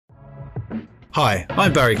Hi,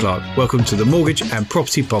 I'm Barry Clark. Welcome to the Mortgage and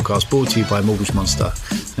Property Podcast brought to you by Mortgage Monster.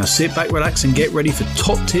 Now sit back, relax and get ready for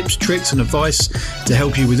top tips, tricks and advice to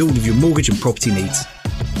help you with all of your mortgage and property needs.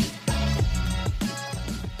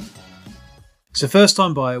 So first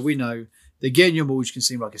time buyer, we know that getting your mortgage can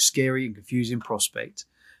seem like a scary and confusing prospect.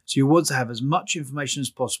 So you want to have as much information as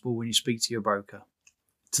possible when you speak to your broker.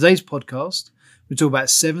 Today's podcast, we talk about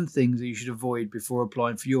 7 things that you should avoid before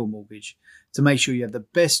applying for your mortgage to make sure you have the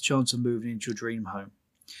best chance of moving into your dream home.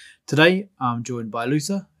 Today, I'm joined by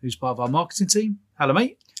Luther, who's part of our marketing team. Hello,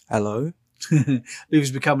 mate. Hello.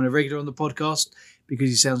 Luther's becoming a regular on the podcast because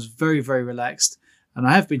he sounds very, very relaxed. And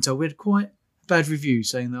I have been told we had quite a bad review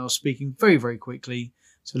saying that I was speaking very, very quickly.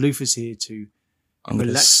 So Luther's here to I'm going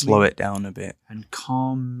to slow it down a bit and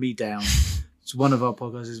calm me down. So one of our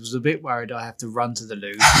podcasters was a bit worried I have to run to the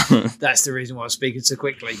loo. That's the reason why I was speaking so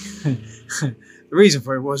quickly. The reason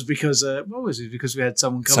for it was because because we had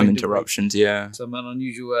someone come some in, interruptions, yeah. Some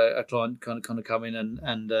unusual a client kind of come in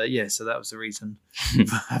and so that was the reason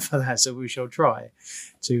for that. So we shall try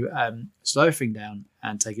to slow everything down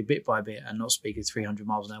and take it bit by bit and not speak at 300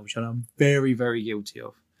 miles an hour, which I'm very, very guilty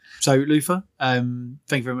of. So Luther, thank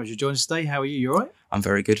you very much for joining us today. How are you? You all right? I'm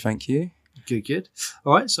very good, thank you. Good.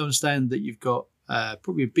 All right, so I understand that you've got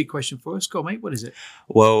probably a big question for us. Go on, mate, what is it?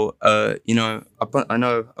 Well, I know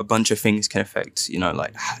a bunch of things can affect,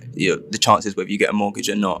 the chances whether you get a mortgage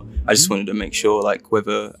or not. I just wanted to make sure,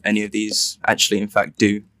 whether any of these actually, in fact,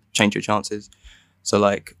 do change your chances. So,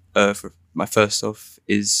 for my first off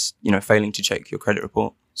is, failing to check your credit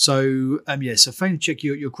report. So, so failing to check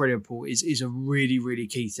your credit report is a really, really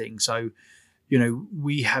key thing. So,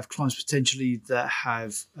 we have clients potentially that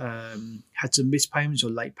have had some missed payments or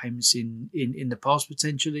late payments in the past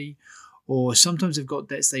potentially, or sometimes they've got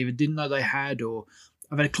debts they even didn't know they had, or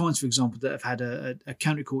I've had clients, for example, that have had a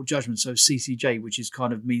county court judgment, so CCJ, which is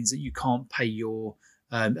kind of means that you can't pay your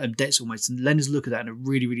debts almost. And lenders look at that in a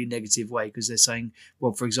really, really negative way because they're saying,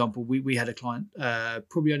 well, for example, we had a client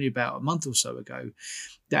probably only about a month or so ago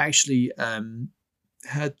that actually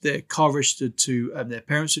had their car registered to their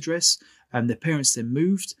parents' address. Their parents then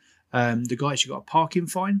moved. The guy actually got a parking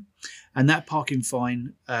fine, and that parking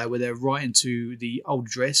fine, where they're writing to the old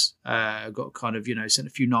address, got kind of sent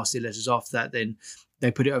a few nasty letters after that. Then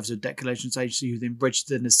they put it over to a debt collections agency, who then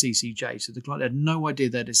registered in a CCJ. So the client had no idea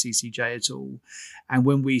they had a CCJ at all. And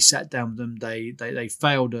when we sat down with them, they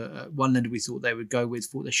failed. One lender we thought they would go with,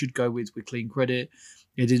 thought they should go with clean credit.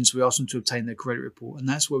 It didn't, so we asked them to obtain their credit report, and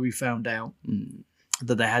that's where we found out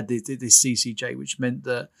that they had this CCJ, which meant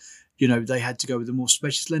that they had to go with a more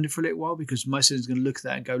specialist lender for a little while because most lenders are going to look at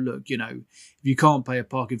that and go, look, if you can't pay a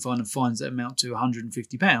parking fine and fines that amount to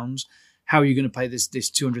 £150, how are you going to pay this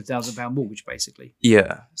 £200,000 mortgage, basically?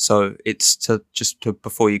 Yeah, so it's to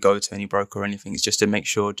before you go to any broker or anything, it's just to make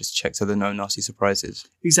sure, just check so there are no nasty surprises.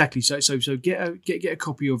 Exactly. So get a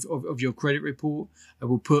copy of your credit report.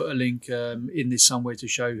 We'll put a link in this somewhere to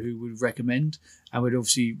show who would recommend. And we'd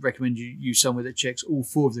obviously recommend you use somewhere that checks all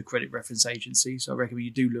 4 of the credit reference agencies. So I recommend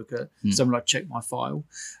you do look at something like Check My File,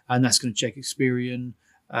 and that's going to check Experian,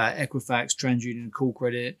 Equifax, TransUnion, Call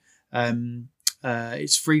Credit.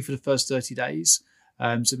 It's free for the first 30 days.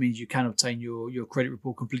 So it means you can obtain your credit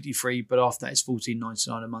report completely free, but after that it's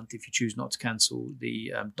 $14.99 a month if you choose not to cancel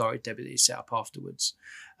the direct debit that you set up afterwards.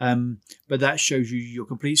 But that shows you your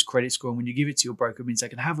complete credit score, and when you give it to your broker, it means they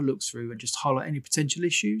can have a look through and just highlight any potential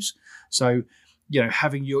issues. So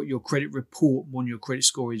having your credit report on your credit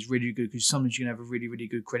score is really good because sometimes you can have a really, really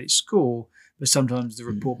good credit score, but sometimes the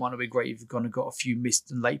report might not be great if you've kind of got a few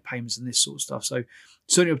missed and late payments and this sort of stuff. So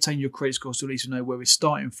certainly obtaining your credit score so at least you know where we're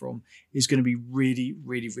starting from is going to be really,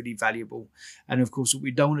 really, really valuable. And of course, what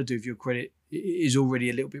we don't want to do if your credit is already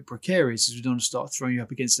a little bit precarious is we don't want to start throwing you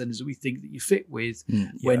up against lenders that we think that you fit with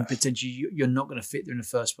when potentially you're not going to fit there in the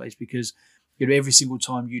first place, because every single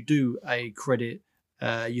time you do a credit,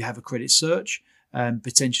 you have a credit search.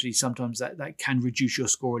 Potentially sometimes that can reduce your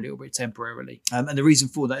score a little bit temporarily. And the reason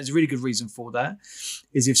for that is a really good reason for that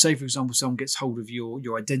is if, say, for example, someone gets hold of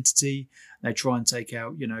your identity, they try and take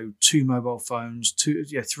out, 2 mobile phones,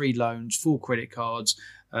 3 loans, 4 credit cards,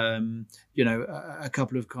 a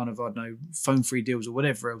couple of kind of, phone free deals or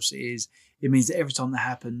whatever else it is. It means that every time that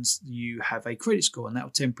happens, you have a credit score, and that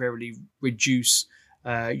will temporarily reduce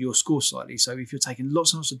your score slightly. So if you're taking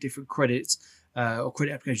lots and lots of different credits, or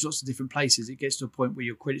credit applications, lots of different places, it gets to a point where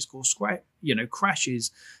your credit score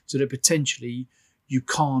crashes, so that potentially you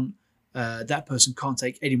can't, that person can't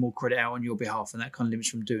take any more credit out on your behalf, and that kind of limits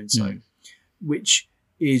from doing so, which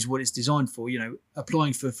is what it's designed for.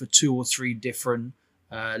 Applying for 2 or 3 different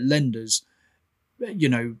lenders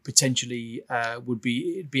potentially would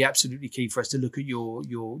be, it'd be absolutely key for us to look at your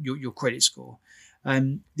credit score.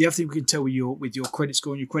 The other thing we can tell with your credit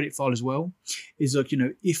score and your credit file as well is, look,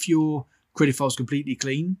 if your credit file is completely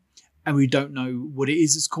clean and we don't know what it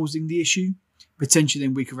is that's causing the issue, potentially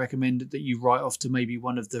then we could recommend that you write off to maybe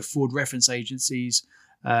one of the fraud reference agencies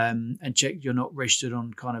and check you're not registered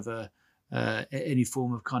on kind of any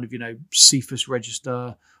form of kind of CFIUS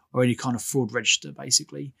register or any kind of fraud register,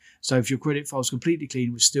 basically. So if your credit file is completely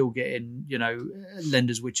clean, we're still getting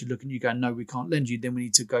lenders which are looking at you going, no, we can't lend you, then we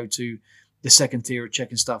need to go to the second tier of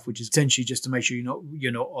checking stuff, which is potentially just to make sure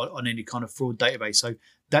you're not on any kind of fraud database. So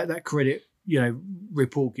that credit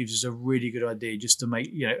report gives us a really good idea, just to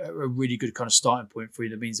make a really good kind of starting point for you.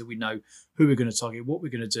 That means that we know who we're going to target, what we're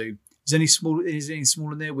going to do. Is anything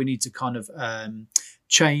small in there we need to kind of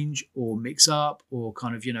change or mix up, or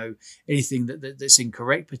kind of anything that's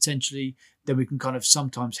incorrect potentially, then we can kind of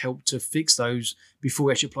sometimes help to fix those before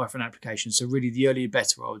we actually apply for an application. So really, the earlier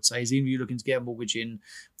better, I would say. Is even if you're looking to get a mortgage in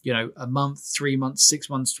a month, 3 months, 6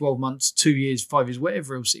 months, 12 months, 2 years, 5 years,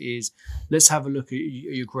 whatever else it is, let's have a look at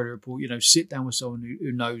your credit report. Sit down with someone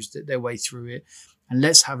who knows their way through it, and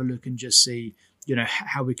let's have a look and just see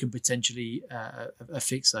how we can potentially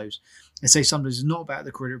fix those. And say sometimes it's not about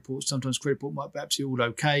the credit report. Sometimes credit report might be absolutely all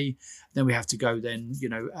okay. Then we have to go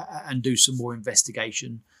and do some more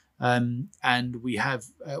investigation. And we have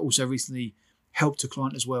also recently helped a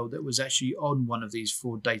client as well that was actually on one of these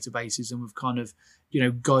fraud databases, and we've kind of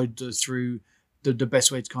guided through the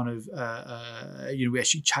best way to kind of we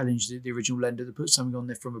actually challenged the original lender to put something on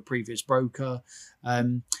there from a previous broker.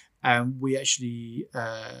 And we actually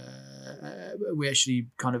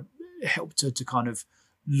kind of helped her to kind of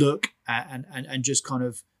look at and just kind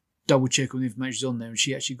of double check on the information on there, and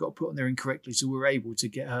she actually got put on there incorrectly, so we were able to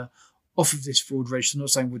get her off of this fraud register.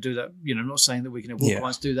 Not saying we'll do that, not saying that we can have all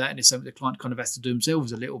clients do that, and it's something the client kind of has to do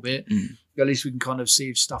themselves a little bit. But at least we can kind of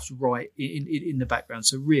see if stuff's right in the background.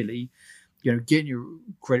 So really, getting your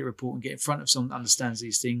credit report and getting in front of someone that understands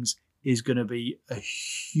these things is going to be a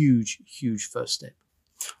huge first step.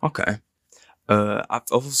 Okay. I've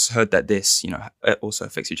also heard that this, it also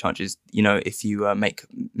affects your chances. If you make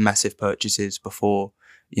massive purchases before,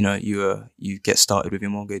 you get started with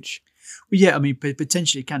your mortgage. Well, yeah, I mean,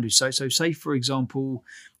 potentially it can do so. So say, for example,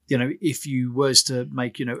 if you was to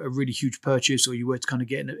make, a really huge purchase, or you were to kind of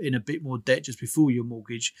get in a bit more debt just before your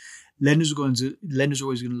mortgage, lenders are always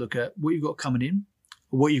going to look at what you've got coming in,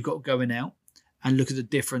 or what you've got going out, and look at the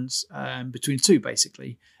difference between the two,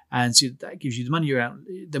 basically. And so that gives you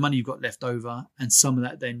the money you've got left over, and some of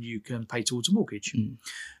that then you can pay towards a mortgage.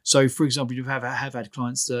 So, for example, you have had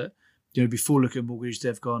clients that, before looking at mortgage,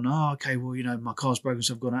 they've gone, oh, okay, well, my car's broken,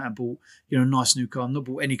 so I've gone out and bought, a nice new car. I've not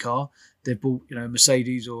bought any car. They've bought, a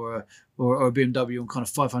Mercedes or a BMW on kind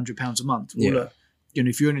of £500 a month. Well, look,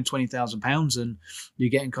 if you're earning £20,000 and you're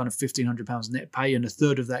getting kind of £1,500 net pay, and a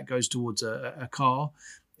third of that goes towards a car,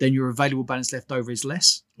 then your available balance left over is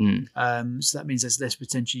less. So that means there's less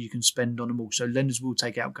potential you can spend on a mortgage. So lenders will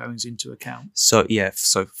take outgoings into account. So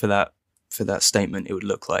so for that statement, it would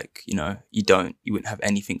look like you wouldn't have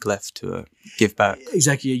anything left to give back.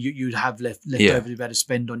 Exactly, you'd have left over to be able to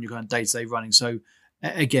spend on your kind of day-to-day running. So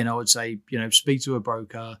again, I would say speak to a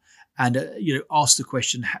broker and ask the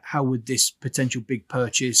question: how would this potential big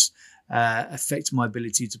purchase affect my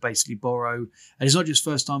ability to basically borrow? And it's not just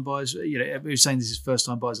first-time buyers. We're saying this is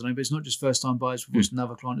first-time buyers alone, but it's not just first-time buyers. We've got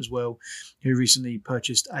another client as well who recently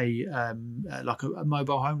purchased a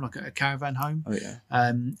mobile home, like a caravan home. Oh yeah.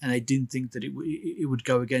 And they didn't think that it would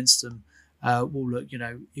go against them. Well, look,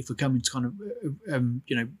 if we're coming to kind of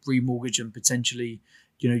remortgage and potentially,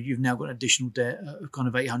 you've now got an additional debt of kind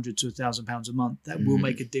of £800 to £1,000 a month, that will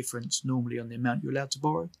make a difference normally on the amount you're allowed to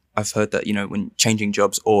borrow. I've heard that, when changing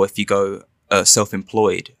jobs, or if you go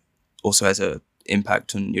self-employed, also has an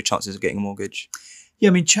impact on your chances of getting a mortgage. Yeah,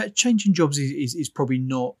 I mean, changing jobs is probably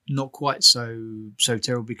not quite so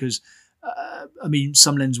terrible, because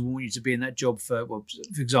some lenders will want you to be in that job for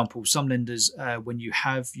example, some lenders, when you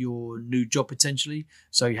have your new job potentially,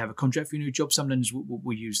 so you have a contract for your new job, some lenders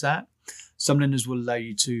will use that. Some lenders will allow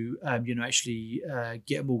you to, actually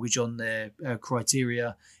get a mortgage on their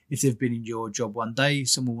criteria if they've been in your job 1 day.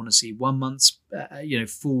 Some will want to see 1 month's,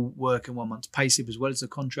 full work and 1 month's pay slip as well as the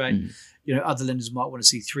contract. Other lenders might want to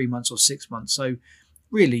see 3 months or 6 months. So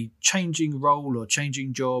really, changing role or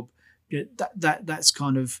changing job, that's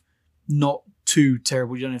kind of not too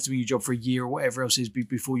terrible. You don't have to be in your job for a year or whatever else is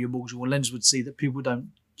before your mortgage. Well, lenders would see that people don't,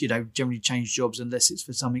 generally change jobs unless it's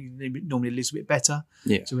for something normally a little bit better.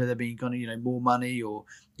 Yeah. So whether being kind of, more money or,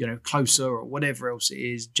 closer or whatever else it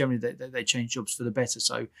is, generally they change jobs for the better.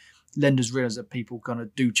 So lenders realize that people kind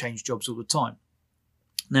of do change jobs all the time.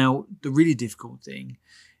 Now, the really difficult thing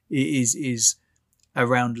is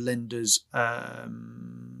around lenders,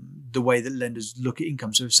 the way that lenders look at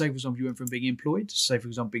income. So say, for example, you went from being employed, say, for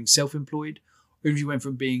example, being self-employed, or if you went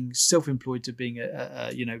from being self-employed to being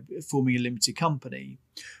forming a limited company,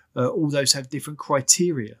 all those have different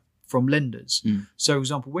criteria from lenders. So, for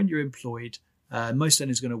example, when you're employed, most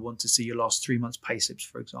lenders are going to want to see your last 3 months pay slips,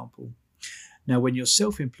 for example. Now, when you're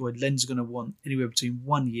self-employed, lenders are going to want anywhere between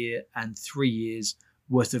 1 year and 3 years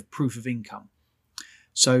worth of proof of income.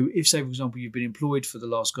 So if, say, for example, you've been employed for the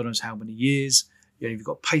last God knows how many years, you've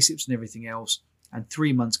got pay slips and everything else, and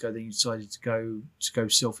 3 months ago then you decided to go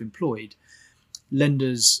self-employed,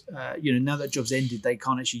 lenders, now that job's ended, they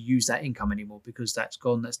can't actually use that income anymore because that's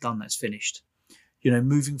gone, that's done, that's finished.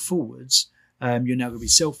 Moving forwards, you're now going to be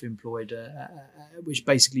self-employed, which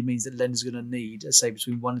basically means that lenders are going to need, say,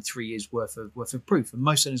 between 1 and 3 years worth of proof. And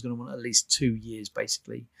most lenders are going to want at least 2 years,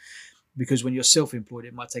 basically. Because when you're self-employed,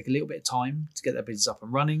 it might take a little bit of time to get that business up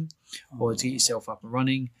and running, or to get yourself up and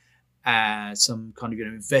running, some kind of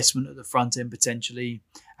investment at the front end potentially.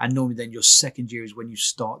 And normally then your second year is when you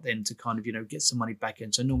start then to kind of get some money back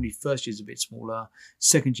in. So normally first year is a bit smaller,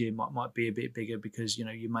 second year might be a bit bigger because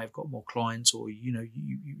you may have got more clients, or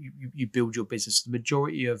you build your business. The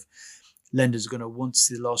majority of lenders are going to want to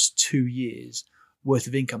see the last 2 years worth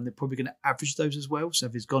of income. They're probably going to average those as well. So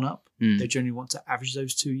if it's gone up, they generally want to average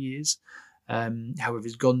those 2 years. However, if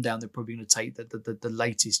it's gone down, they're probably going to take the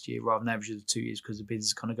latest year rather than average of the 2 years because the business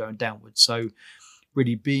is kind of going downwards. So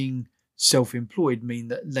really being self-employed mean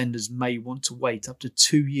that lenders may want to wait up to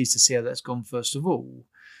 2 years to see how that's gone first of all,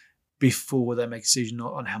 before they make a decision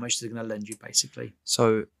on how much they're going to lend you, basically.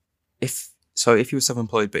 So if you were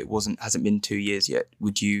self-employed but it hasn't been 2 years yet,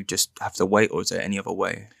 would you just have to wait, or is there any other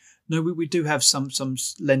way? No, we do have some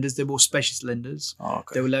lenders. They're more specialist lenders. Oh,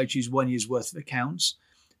 okay. They're allowed to use 1 year's worth of accounts.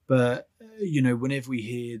 But, whenever we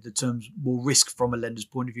hear the terms more risk from a lender's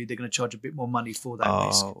point of view, they're going to charge a bit more money for that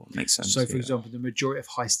risk. Oh, makes sense. So, for example, the majority of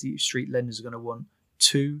high street lenders are going to want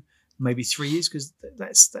 2, maybe 3 years because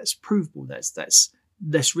that's provable. That's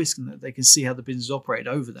less risk, and that they can see how the business operated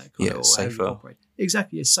over that. Safer.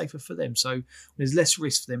 Exactly, it's safer for them. So when there's less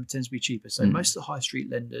risk for them, it tends to be cheaper. So most of the high street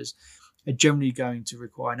lenders are generally going to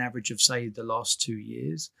require an average of, say, the last 2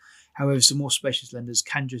 years. However, some more specialist lenders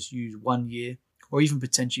can just use 1 year, or even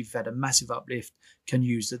potentially if you've had a massive uplift, can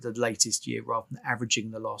use the latest year rather than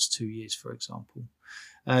averaging the last 2 years, for example.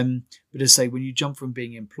 But as I say, when you jump from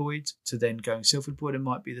being employed to then going self-employed, it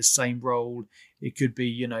might be the same role. It could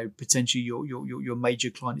be, potentially your major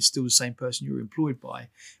client is still the same person you're employed by.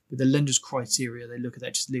 But the lender's criteria, they look at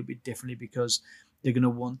that just a little bit differently because they're going to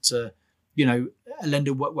want to, a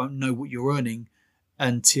lender won't know what you're earning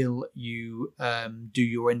until you do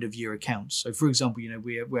your end of year accounts. So, for example,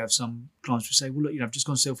 we have some clients who say, well, look, I've just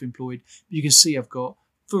gone self-employed, but you can see I've got,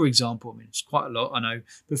 for example, it's quite a lot, I know,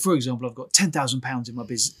 but for example, I've got £10,000 in my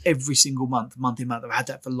business every single month in month. I've had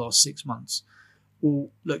that for the last 6 months. Well,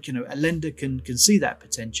 look, a lender can see that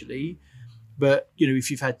potentially, but if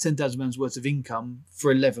you've had £10,000 worth of income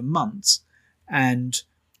for 11 months, and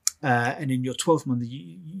in your 12th month,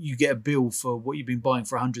 you get a bill for what you've been buying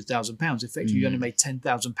for £100,000. Effectively, you only made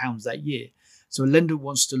 £10,000 that year. So a lender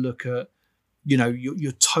wants to look at,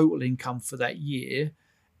 your total income for that year,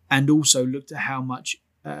 and also looked at how much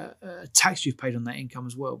tax you've paid on that income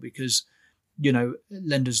as well, because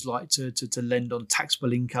lenders like to lend on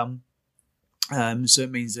taxable income. So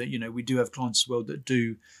it means that we do have clients as well that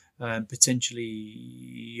do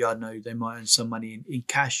potentially, I don't know, they might earn some money in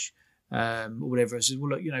cash. Or whatever. I said,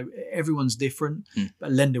 well, look, everyone's different, but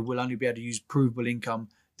a lender will only be able to use provable income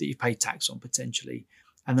that you pay tax on potentially.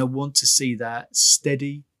 And they'll want to see that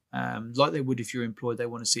steady, like they would if you're employed. They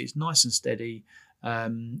want to see it's nice and steady,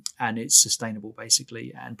 and it's sustainable,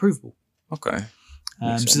 basically, and provable. Okay.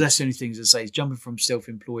 So that's the only things I say is jumping from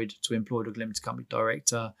self-employed to employed or limited company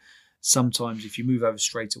director. Sometimes if you move over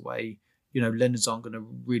straight away, lenders aren't going to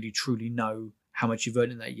really truly know how much you've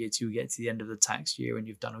earned in that year till you get to the end of the tax year and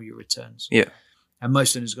you've done all your returns. Yeah. And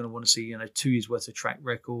most lenders are going to want to see, 2 years worth of track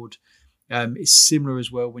record. It's similar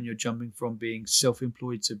as well when you're jumping from being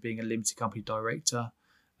self-employed to being a limited company director.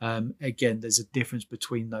 Again, there's a difference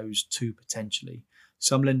between those two potentially.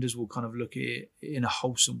 Some lenders will kind of look at it in a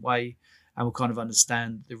wholesome way and will kind of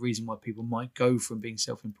understand the reason why people might go from being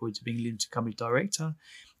self-employed to being a limited company director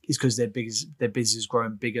is because their business is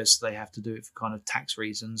growing bigger, so they have to do it for kind of tax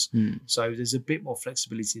reasons. So there's a bit more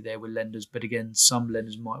flexibility there with lenders. But again, some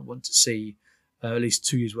lenders might want to see at least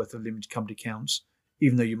 2 years worth of limited company accounts,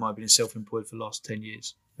 even though you might have been self-employed for the last 10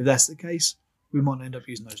 years. If that's the case, we might end up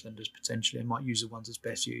using those lenders potentially and might use the ones that's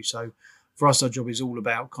best for you. So for us, our job is all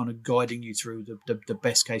about kind of guiding you through the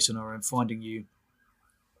best case scenario and finding you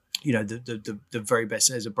the very best,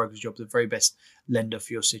 as a broker's job, the very best lender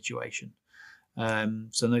for your situation.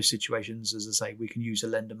 So in those situations, as I say, we can use a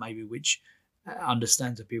lender maybe which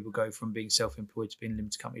understands that people go from being self-employed to being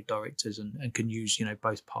limited company directors, and can use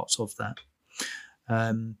both parts of that.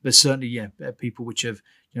 But certainly, people which have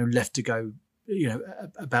left to go,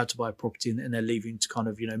 about to buy a property, and they're leaving to kind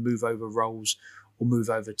of move over roles or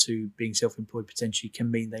move over to being self-employed, potentially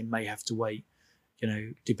can mean they may have to wait,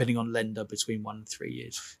 depending on lender, between 1 and 3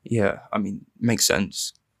 years. Yeah, I mean, makes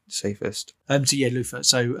sense. Safest. Luther,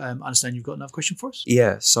 so I understand you've got another question for us?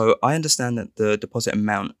 Yeah, so I understand that the deposit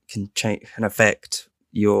amount can affect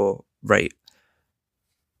your rate.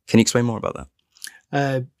 Can you explain more about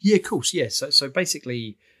that? Yeah, of course. Yeah. So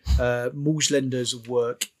basically, mortgage lenders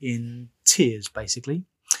work in tiers, basically.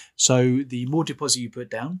 So the more deposit you put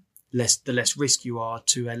down, the less risk you are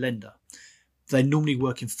to a lender. They normally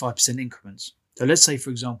work in 5% increments. So let's say, for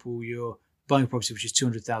example, you're buying a property which is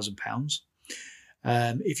 £200,000.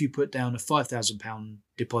 If you put down a £5,000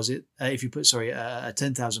 deposit, if you put a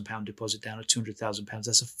 £10,000 deposit down at £200,000,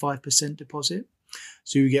 that's a 5% deposit.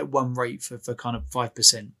 So you get one rate for kind of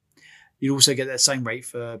 5%. You'd also get that same rate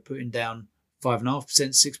for putting down 5.5%,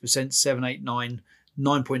 6%, 7, 8, 9,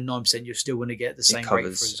 9.9%. You're still going to get the same rate,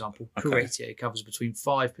 for example. Okay. Correct. Yeah, it covers between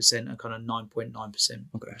 5% and kind of 9.9%.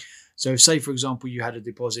 Okay. So say, for example, you had a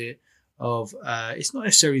deposit of it's not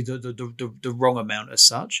necessarily the wrong amount as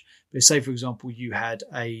such, but say, for example, you had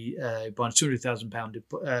buying a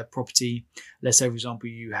 £200,000 property. Let's say, for example,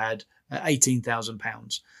 you had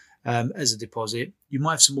 £18,000 as a deposit. You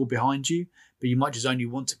might have some more behind you, but you might just only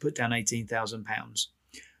want to put down £18,000.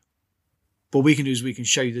 What we can do is we can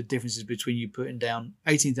show you the differences between you putting down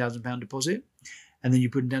 £18,000 deposit and then you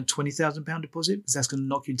putting down £20,000 deposit, because that's going to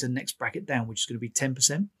knock you into the next bracket down, which is going to be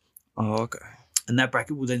 10%. Oh, okay. And that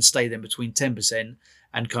bracket will then stay then between 10%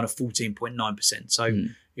 and kind of 14.9%. So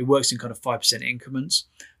it works in kind of 5% increments.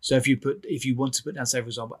 So if you want to put down, say, for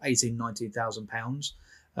example, £19,000,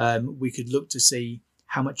 we could look to see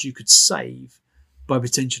how much you could save by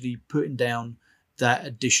potentially putting down that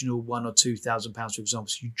additional £1,000 or £2,000, for example.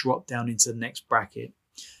 So you drop down into the next bracket.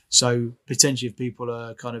 So potentially, if people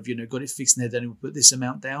are kind of got it fixed in their head, then we'll put this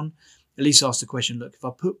amount down. At least ask the question: look, if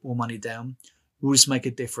I put more money down, will this make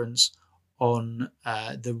a difference on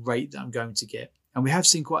the rate that I'm going to get? And we have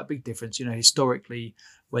seen quite a big difference. Historically,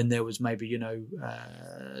 when there was maybe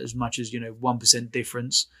as much as 1%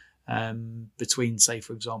 difference between, say,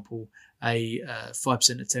 for example, a 5%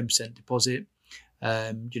 and 10% deposit.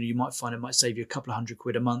 You might find it might save you a couple of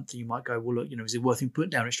 £100 a month, and you might go, well, look, is it worth me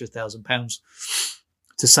putting down extra £1,000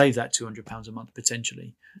 to save that £200 a month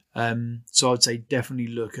potentially? So I would say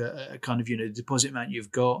definitely look at kind of the deposit amount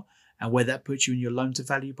you've got and where that puts you in your loan to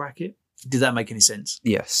value bracket. Did that make any sense?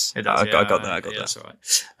 Yes, it does. I got that. That's all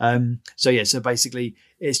right. So basically,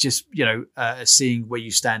 it's just seeing where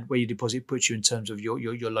you stand, where your deposit puts you in terms of your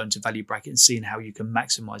loan to value bracket, and seeing how you can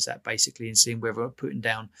maximise that basically, and seeing whether putting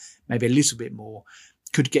down maybe a little bit more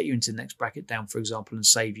could get you into the next bracket down, for example, and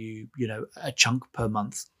save you a chunk per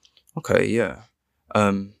month. Okay, yeah.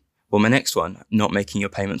 Well, my next one, not making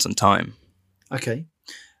your payments on time. Okay.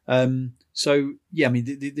 So yeah, I mean,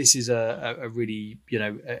 this is a really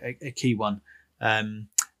a key one, and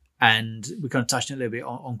we kind of touched on a little bit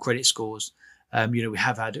on credit scores. We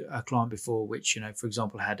have had a client before which for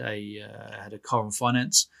example had a car on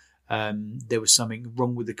finance. There was something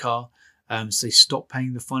wrong with the car, so they stopped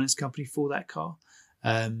paying the finance company for that car,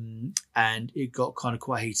 and it got kind of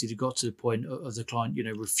quite heated. It got to the point of the client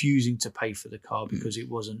refusing to pay for the car because it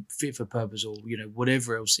wasn't fit for purpose, or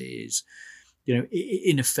whatever else it is.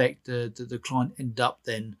 In effect, the client ended up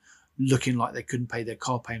then looking like they couldn't pay their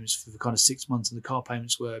car payments for kind of 6 months, and the car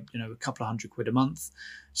payments were a couple of £100 a month.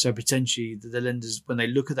 So potentially the lenders, when they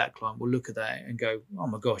look at that client, will look at that and go, oh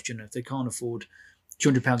my gosh, if they can't afford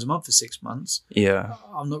 £200 a month for 6 months, yeah,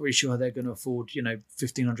 I'm not really sure how they're going to afford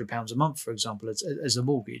 £1,500 a month, for example, as a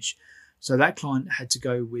mortgage. So that client had to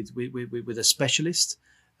go with a specialist.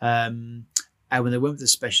 And when they went with the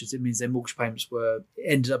specialist, it means their mortgage payments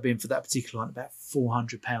ended up being, for that particular client, about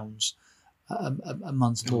 £400 a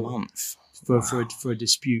month more for a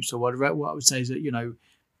dispute. So what I would say is that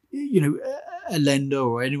a lender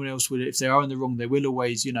or anyone else would, if they are in the wrong, they will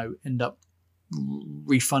always end up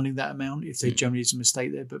refunding that amount if there generally is a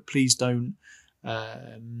mistake there. But please don't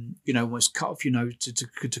almost cut off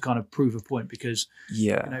to kind of prove a point, because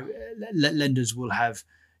lenders will have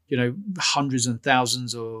hundreds and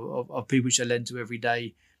thousands of people which they lend to every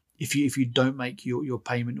day. If you don't make your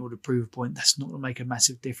payment or to prove a point, that's not going to make a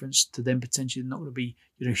massive difference to them. Potentially, they're not going to be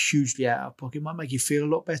hugely out of pocket. It might make you feel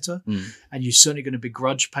a lot better, and you're certainly going to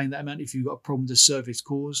begrudge paying that amount if you've got a problem with the service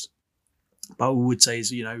caused. But what I would say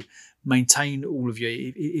is, maintain all of your,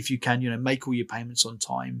 if you can, make all your payments on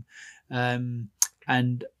time,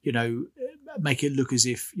 and make it look as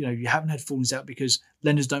if you haven't had fallings out, because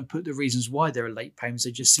lenders don't put the reasons why there are late payments.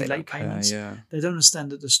 They just see late payments. They don't understand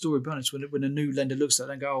that the story. Be honest, when a new lender looks at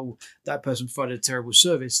it and go, "Oh, that person provided a terrible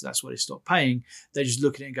service, that's why they stopped paying," they just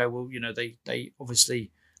look at it and go, "Well, they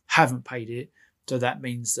obviously haven't paid it, so that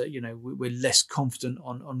means that we're less confident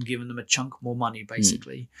on giving them a chunk more money,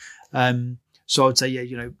 basically." So I'd say,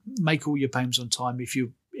 make all your payments on time. If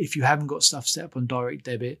you haven't got stuff set up on direct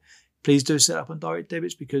debit, please do set up on direct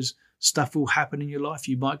debits, because stuff will happen in your life.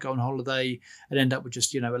 You might go on holiday and end up with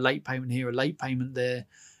just, a late payment here, a late payment there,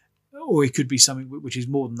 or it could be something which is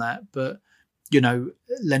more than that. But,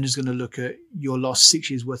 lender's going to look at your last 6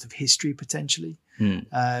 years worth of history potentially.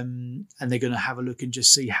 And they're going to have a look and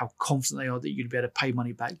just see how confident they are that you're going to be able to pay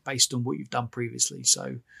money back based on what you've done previously.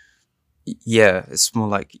 So, yeah, it's more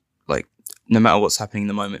like no matter what's happening in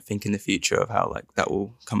the moment, think in the future of how that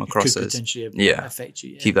will come across could as potentially affect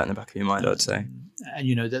you. Yeah. Keep that in the back of your mind, I'd say.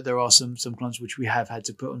 And that there are some clients which we have had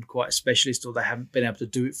to put on quite a specialist, or they haven't been able to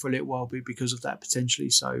do it for a little while because of that potentially.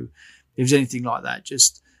 So if there's anything like that,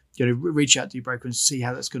 just reach out to your broker and see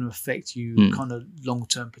how that's going to affect you kind of long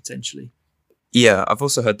term potentially. Yeah, I've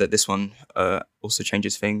also heard that this one also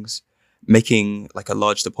changes things, making a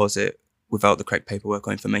large deposit without the correct paperwork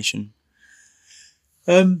or information.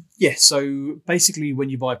 So basically when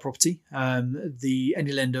you buy a property,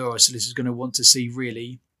 any lender or a solicitor is going to want to see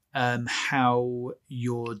really how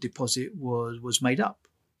your deposit was made up.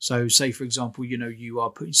 So say, for example, you are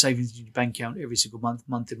putting savings in your bank account every single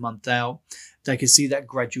month in, month out. They can see that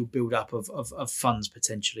gradual build up of funds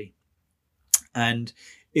potentially. And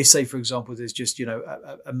if, say, for example, there's just,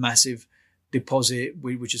 a massive deposit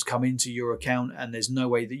which has come into your account and there's no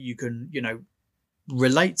way that you can,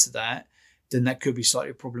 relate to that, then that could be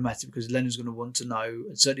slightly problematic, because the lender's going to want to know,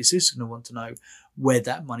 and certainly solicitors going to want to know, where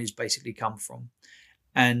that money's basically come from.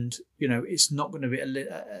 And, it's not going to be, a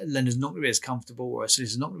lender's not going to be as comfortable, or a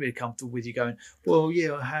solicitor's not going to be comfortable with you going, well,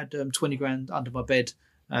 yeah, I had 20 grand under my bed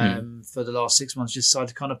for the last 6 months, just decided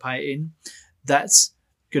to kind of pay it in. That's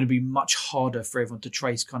going to be much harder for everyone to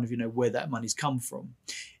trace kind of, where that money's come from.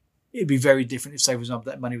 It'd be very different if, say, for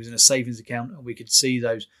example, that money was in a savings account and we could see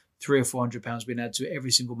those £300 or £400 being added to it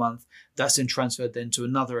every single month. That's then transferred then to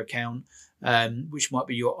another account, which might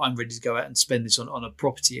be I'm ready to go out and spend this on a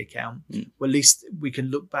property account. Well, at least we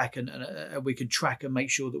can look back and we can track and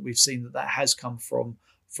make sure that we've seen that has come from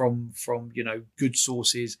good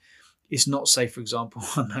sources. It's not, say, for example,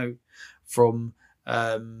 from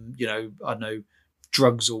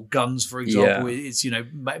drugs or guns, for example. It's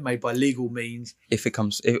made by legal means. If they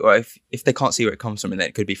can't see where it comes from, then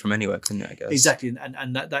it could be from anywhere, couldn't it? I guess exactly,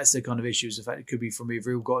 and that's the kind of issue, is the fact it could be from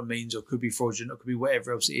either ill-gotten means, or could be fraudulent, or could be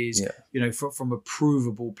whatever else it is. From a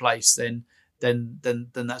provable place, then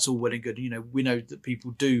that's all well and good. We know that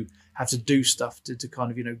people do have to do stuff to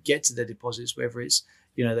kind of get to their deposits, whether it's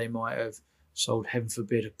they might have sold, heaven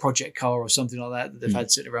forbid, a project car or something like that they've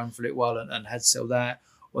had sitting around for a little while and had to sell that.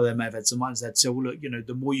 Or they may have had some money that said, well, look,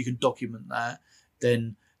 the more you can document that,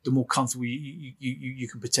 then the more comfortable you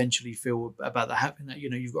can potentially feel about that happening. That,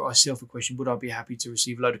 you've got to ask yourself a question: would I be happy to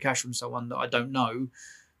receive a load of cash from someone that I don't know?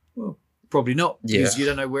 Well, probably not, because you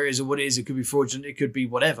don't know where it is or what it is. It could be fraudulent, it could be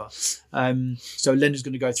whatever. So a lender's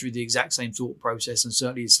going to go through the exact same thought process, and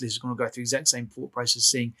certainly a solicitor's going to go through the exact same thought process,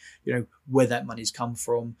 seeing where that money's come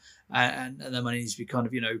from, and that money needs to be kind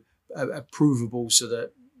of provable, so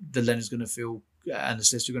that the lender's going to feel, and the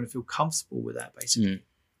solicitor are going to feel comfortable with that, basically.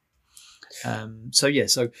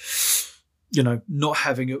 Not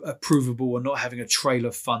having a provable or not having a trail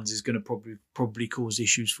of funds is going to probably cause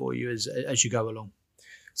issues for you as you go along.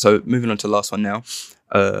 So moving on to the last one now,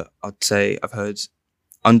 I'd say I've heard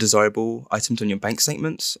undesirable items on your bank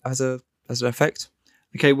statements as an effect.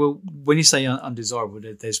 Okay, well, when you say undesirable,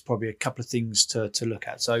 there's probably a couple of things to look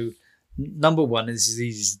at. So number one, and this is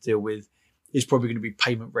easy to deal with, is probably going to be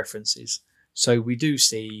payment references. So we do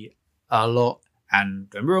see a lot, and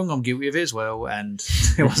don't be wrong, I'm guilty of it as well. And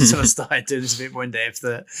once I started doing this a bit more in depth,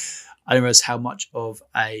 that I didn't realize how much of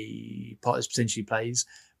a part this potentially plays.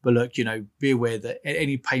 But look, be aware that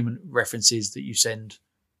any payment references that you send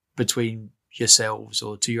between yourselves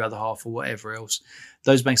or to your other half or whatever else,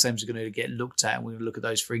 those bank statements are going to get looked at, and we're going to look at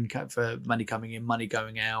those for income, for money coming in, money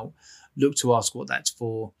going out. Look to ask what that's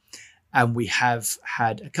for. And we have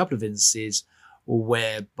had a couple of instances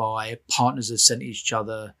whereby partners have sent each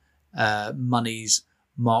other monies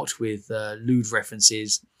marked with lewd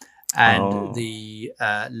references, and the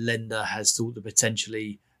lender has thought that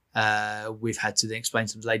potentially we've had to then explain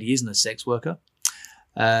to the lady isn't a sex worker.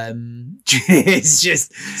 It's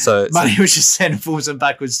just So money was just sent forwards and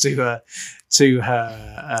backwards to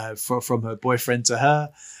her from her boyfriend to her.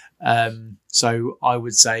 So I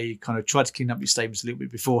would say kind of try to clean up your statements a little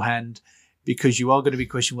bit beforehand, because you are going to be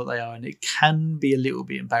questioning what they are, and it can be a little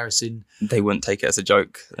bit embarrassing. they wouldn't take it as a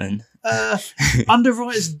joke then.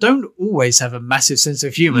 Underwriters don't always have a massive sense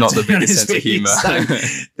of humour. Not the biggest sense of humour. So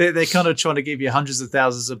they're kind of trying to give you hundreds of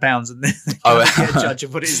thousands of pounds, and then they get a judge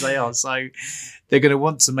of what it is they are. So they're going to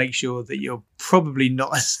want to make sure that you're probably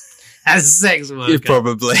not as sex worker.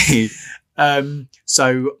 Probably.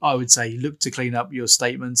 So I would say look to clean up your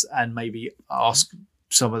statements and maybe ask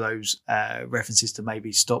some of those references to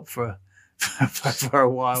maybe stop for a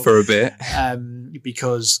while, For a bit.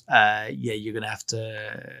 because you're gonna have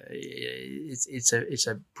to. It's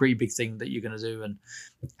a pretty big thing that you're gonna do,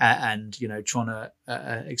 and trying to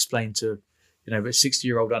explain to a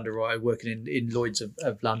 60-year-old underwriter working in Lloyd's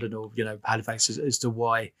of London or Halifax as to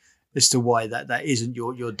why that isn't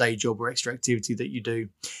your day job or extra activity that you do.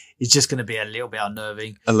 It's just going to be a little bit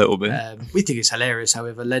unnerving. A little bit. We think it's hilarious,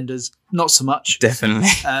 however, lenders not so much. Definitely.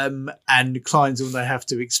 And clients, when they have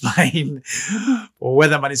to explain or where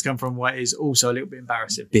that money's come from, why, is also a little bit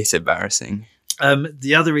embarrassing. Bit embarrassing.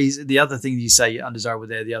 The other thing you say undesirable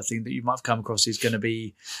there, the other thing that you might have come across is going to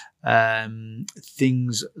be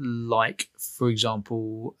things like, for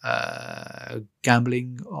example,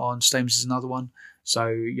 gambling on statements is another one.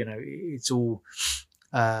 So, it's all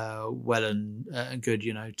well and good,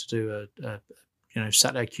 to do a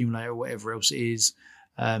Saturday accumulator or whatever else it is.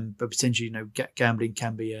 But potentially, gambling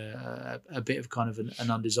can be a bit of kind of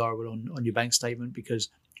an undesirable on your bank statement, because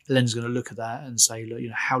the lender's going to look at that and say, look,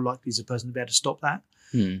 how likely is a person to be able to stop that?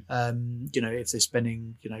 If they're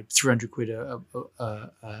spending, 300 quid a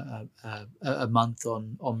month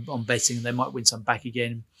on betting, and they might win some back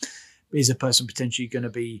again. Is a person potentially going to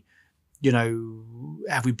be,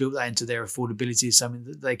 have we built that into their affordability as something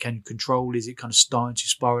that they can control? Is it kind of starting to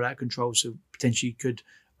spiral out of control? So potentially could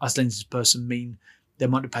us lending this person mean they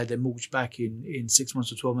might have paid their mortgage back in 6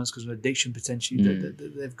 months or 12 months because of an addiction potentially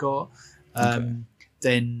that they've got. Then,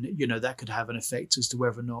 that could have an effect as to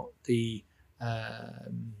whether or not the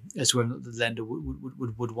lender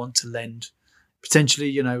would want to lend.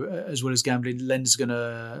 Potentially, as well as gambling, the lender's going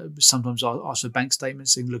to sometimes ask for bank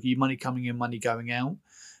statements saying, look, your money coming in, money going out.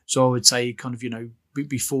 So I would say kind of,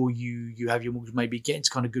 before you have your mortgage, maybe get into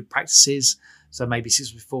kind of good practices. So maybe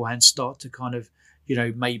 6 months beforehand, start to kind of,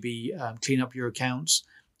 maybe clean up your accounts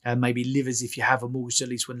and maybe live as if you have a mortgage. So at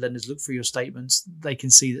least when lenders look through your statements, they can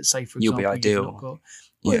see that, say, for example, you'll be ideal.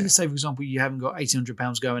 Say, for example, you haven't got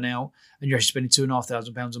 £1,800 going out and you're actually spending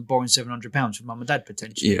 £2,500 and borrowing £700 from mum and dad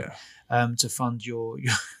potentially to fund your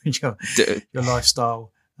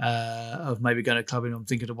lifestyle. Of maybe going to clubbing. I'm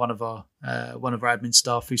thinking of one of our admin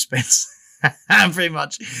staff who spends pretty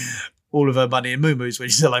much all of her money in Moo-Moo's, which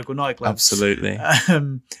is a local nightclub. Absolutely.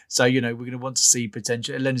 So we're going to want to see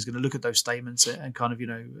potential. Lender's going to look at those statements and kind of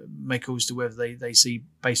make calls to whether they see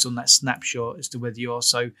based on that snapshot as to whether you are.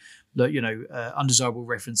 So look, undesirable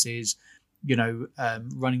references.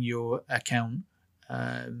 Running your account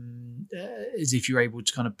as if you're able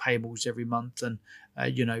to kind of pay a mortgage every month, and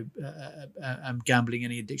gambling,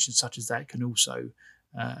 any addiction such as that can also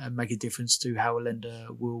make a difference to how a lender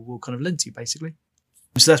will kind of lend to you, basically.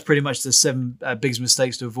 So that's pretty much the 7 biggest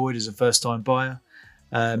mistakes to avoid as a first-time buyer.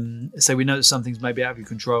 So we know that some things may be out of your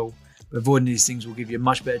control, but avoiding these things will give you a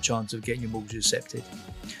much better chance of getting your mortgage accepted.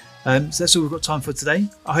 So that's all we've got time for today.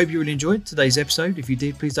 I hope you really enjoyed today's episode. If you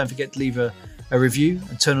did, please don't forget to leave a review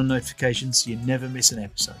and turn on notifications so you never miss an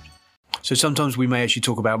episode. So sometimes we may actually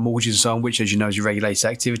talk about mortgages and so on, which, as you know, is a regulated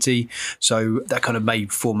activity. So that kind of may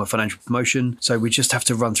form a financial promotion. So we just have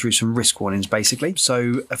to run through some risk warnings, basically.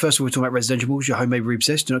 So first of all, we're talking about residential mortgage. Your home may be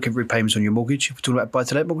repossessed. Do not keep repayments on your mortgage. If we're talking about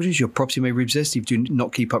buy-to-let mortgages, your property may be repossessed if you do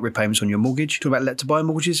not keep up repayments on your mortgage. Talking about let-to-buy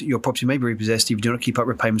mortgages, your property may be repossessed if you do not keep up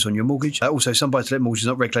repayments on your mortgage. Also, some buy-to-let mortgages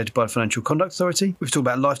are not regulated by the Financial Conduct Authority. We've talked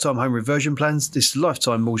about lifetime home reversion plans. This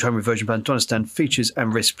lifetime mortgage home reversion plan, to understand features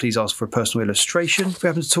and risks, please ask for a personal illustration. If we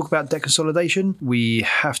happen to talk about debt consolidation, we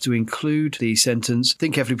have to include the sentence,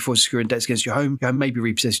 think carefully before securing debts against your home. Your home may be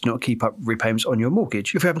repossessed if you do not keep up repayments on your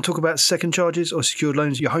mortgage. If we happen to talk about second charges or secured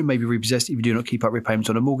loans, your home may be repossessed if you do not keep up repayments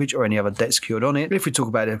on a mortgage or any other debt secured on it. But if we talk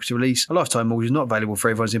about equity release, a lifetime mortgage is not available for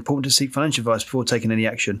everyone. It's important to seek financial advice before taking any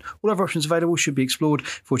action. All other options available should be explored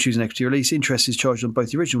before choosing equity release. Interest is charged on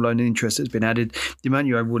both the original loan and interest that has been added. The amount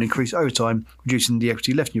you owe will increase over time, reducing the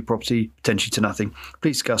equity left in your property potentially to nothing.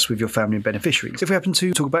 Please discuss with your family and beneficiaries. If we happen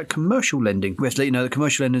to talk about commercial commercial lending. We have to let you know that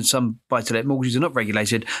commercial lending and some buy-to-let mortgages are not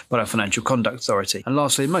regulated by our Financial Conduct Authority. And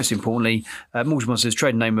lastly, and most importantly, Mortgage Monster's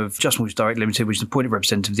trading name of Just Mortgage Direct Limited, which is an appointed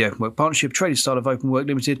representative of the Open Work Partnership, trading style of Open Work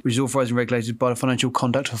Limited, which is authorised and regulated by the Financial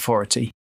Conduct Authority.